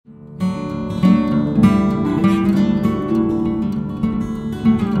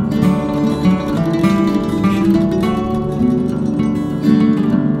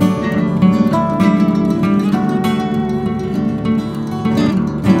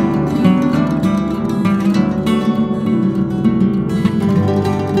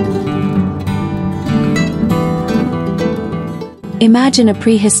Imagine a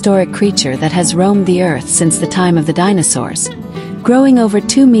prehistoric creature that has roamed the earth since the time of the dinosaurs, growing over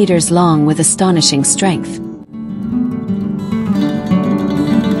 2 meters long with astonishing strength.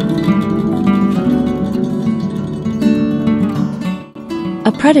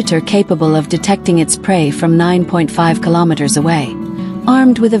 A predator capable of detecting its prey from 9.5 kilometers away,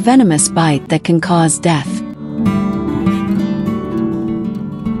 armed with a venomous bite that can cause death.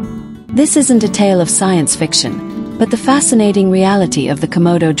 This isn't a tale of science fiction, but the fascinating reality of the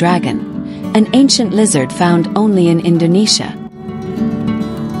Komodo dragon, an ancient lizard found only in Indonesia.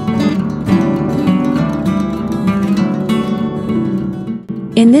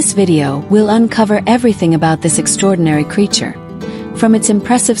 In this video, we'll uncover everything about this extraordinary creature, from its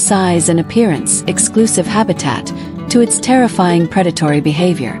impressive size and appearance, exclusive habitat, to its terrifying predatory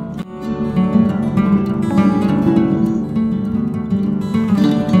behavior.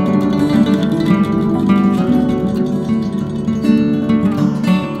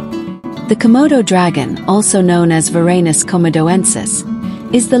 The Komodo dragon, also known as Varanus komodoensis,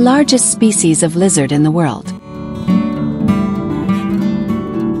 is the largest species of lizard in the world.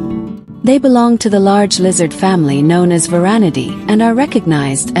 They belong to the large lizard family known as Varanidae and are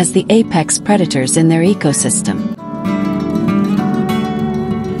recognized as the apex predators in their ecosystem.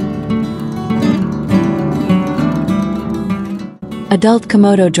 Adult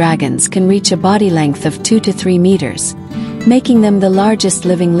Komodo dragons can reach a body length of 2 to 3 meters, making them the largest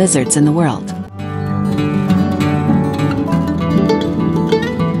living lizards in the world.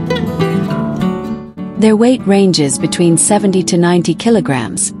 Their weight ranges between 70 to 90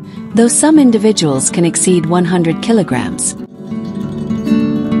 kilograms, though some individuals can exceed 100 kilograms.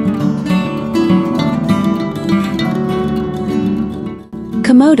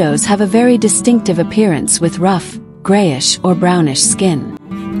 Komodos have a very distinctive appearance with rough, grayish or brownish skin.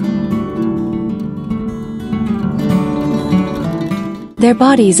 Their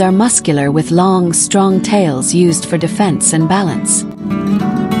bodies are muscular with long, strong tails used for defense and balance.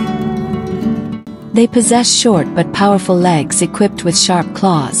 They possess short but powerful legs equipped with sharp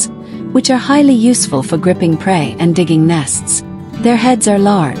claws, which are highly useful for gripping prey and digging nests. Their heads are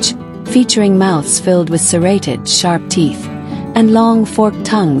large, featuring mouths filled with serrated, sharp teeth, and long forked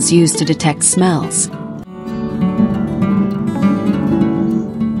tongues used to detect smells.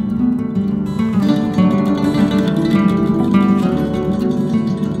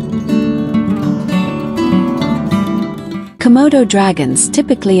 Komodo dragons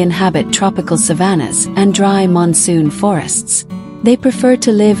typically inhabit tropical savannas and dry monsoon forests. They prefer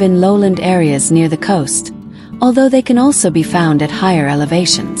to live in lowland areas near the coast, although they can also be found at higher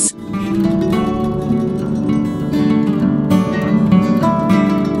elevations.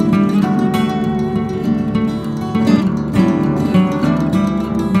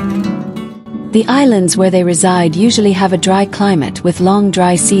 The islands where they reside usually have a dry climate with long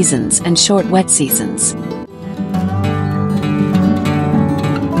dry seasons and short wet seasons.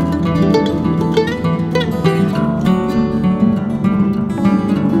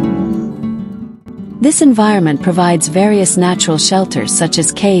 This environment provides various natural shelters such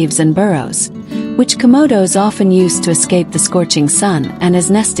as caves and burrows, which Komodos often use to escape the scorching sun and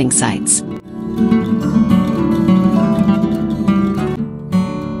as nesting sites.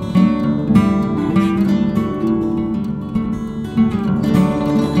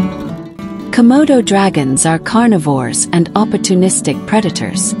 Komodo dragons are carnivores and opportunistic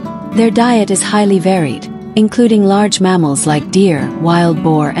predators. Their diet is highly varied, including large mammals like deer, wild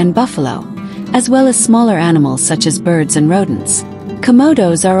boar, and buffalo, as well as smaller animals such as birds and rodents.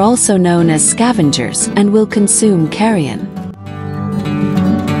 Komodos are also known as scavengers and will consume carrion.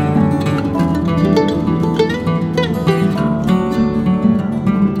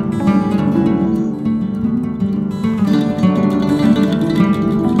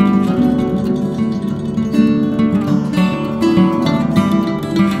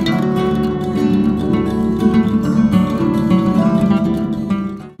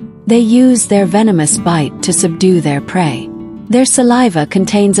 They use their venomous bite to subdue their prey. Their saliva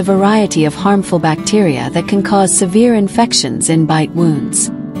contains a variety of harmful bacteria that can cause severe infections in bite wounds.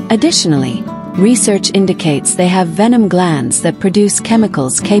 Additionally, research indicates they have venom glands that produce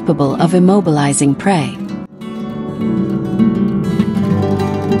chemicals capable of immobilizing prey.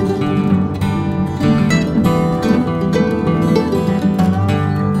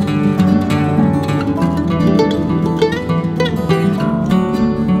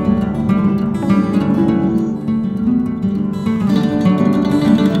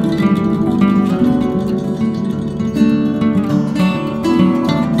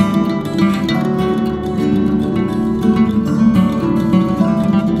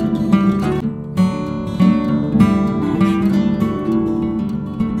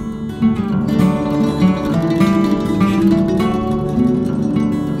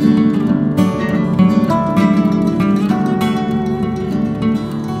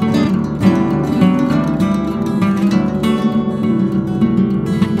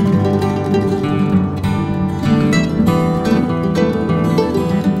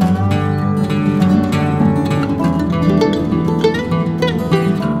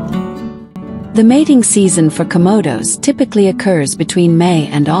 The mating season for komodos typically occurs between May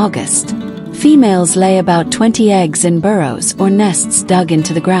and August. Females lay about 20 eggs in burrows or nests dug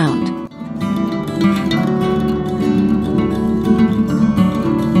into the ground.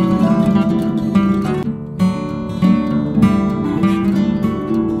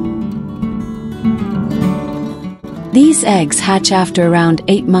 These eggs hatch after around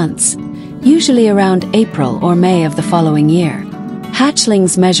 8 months, usually around April or May of the following year.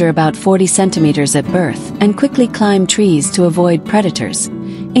 Hatchlings measure about 40 centimeters at birth and quickly climb trees to avoid predators,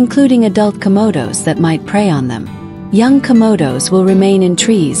 including adult komodos that might prey on them. Young komodos will remain in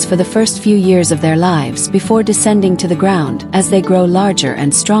trees for the first few years of their lives before descending to the ground as they grow larger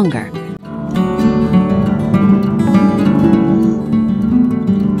and stronger.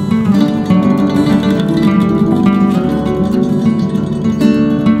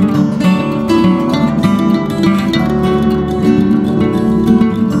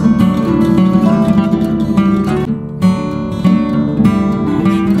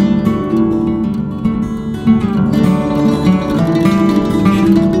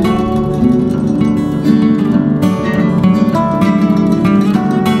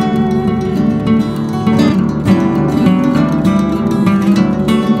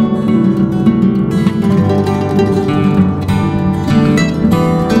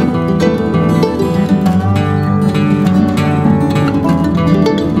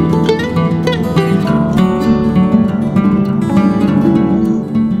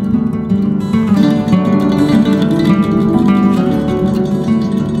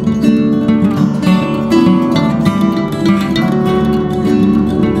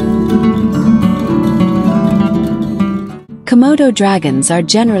 Komodo dragons are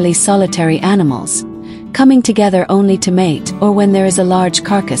generally solitary animals, coming together only to mate or when there is a large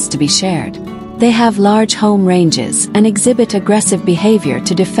carcass to be shared. They have large home ranges and exhibit aggressive behavior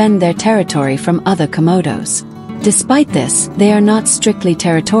to defend their territory from other komodos. Despite this, they are not strictly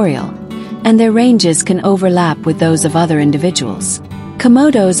territorial, and their ranges can overlap with those of other individuals.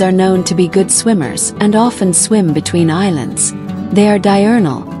 Komodos are known to be good swimmers and often swim between islands. They are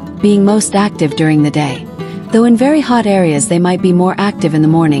diurnal, being most active during the day, though in very hot areas they might be more active in the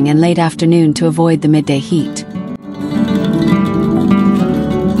morning and late afternoon to avoid the midday heat.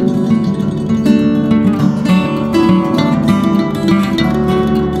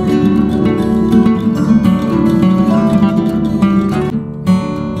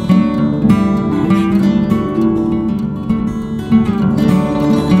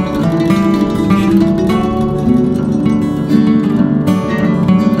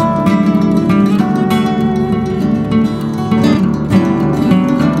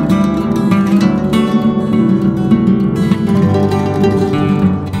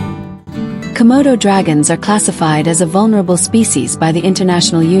 Komodo dragons are classified as a vulnerable species by the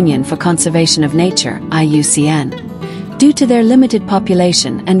International Union for Conservation of Nature, IUCN, due to their limited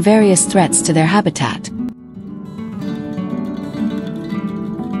population and various threats to their habitat.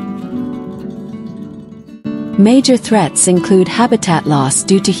 Major threats include habitat loss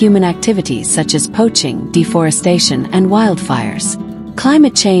due to human activities such as poaching, deforestation, and wildfires.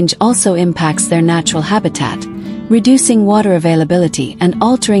 Climate change also impacts their natural habitat, reducing water availability and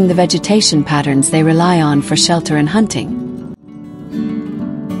altering the vegetation patterns they rely on for shelter and hunting.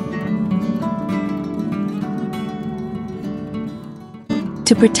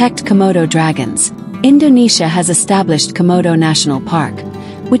 To protect Komodo dragons, Indonesia has established Komodo National Park,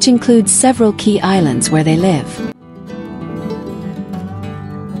 which includes several key islands where they live.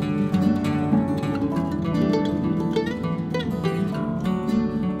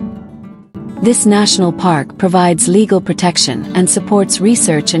 This national park provides legal protection and supports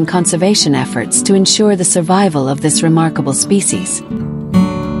research and conservation efforts to ensure the survival of this remarkable species.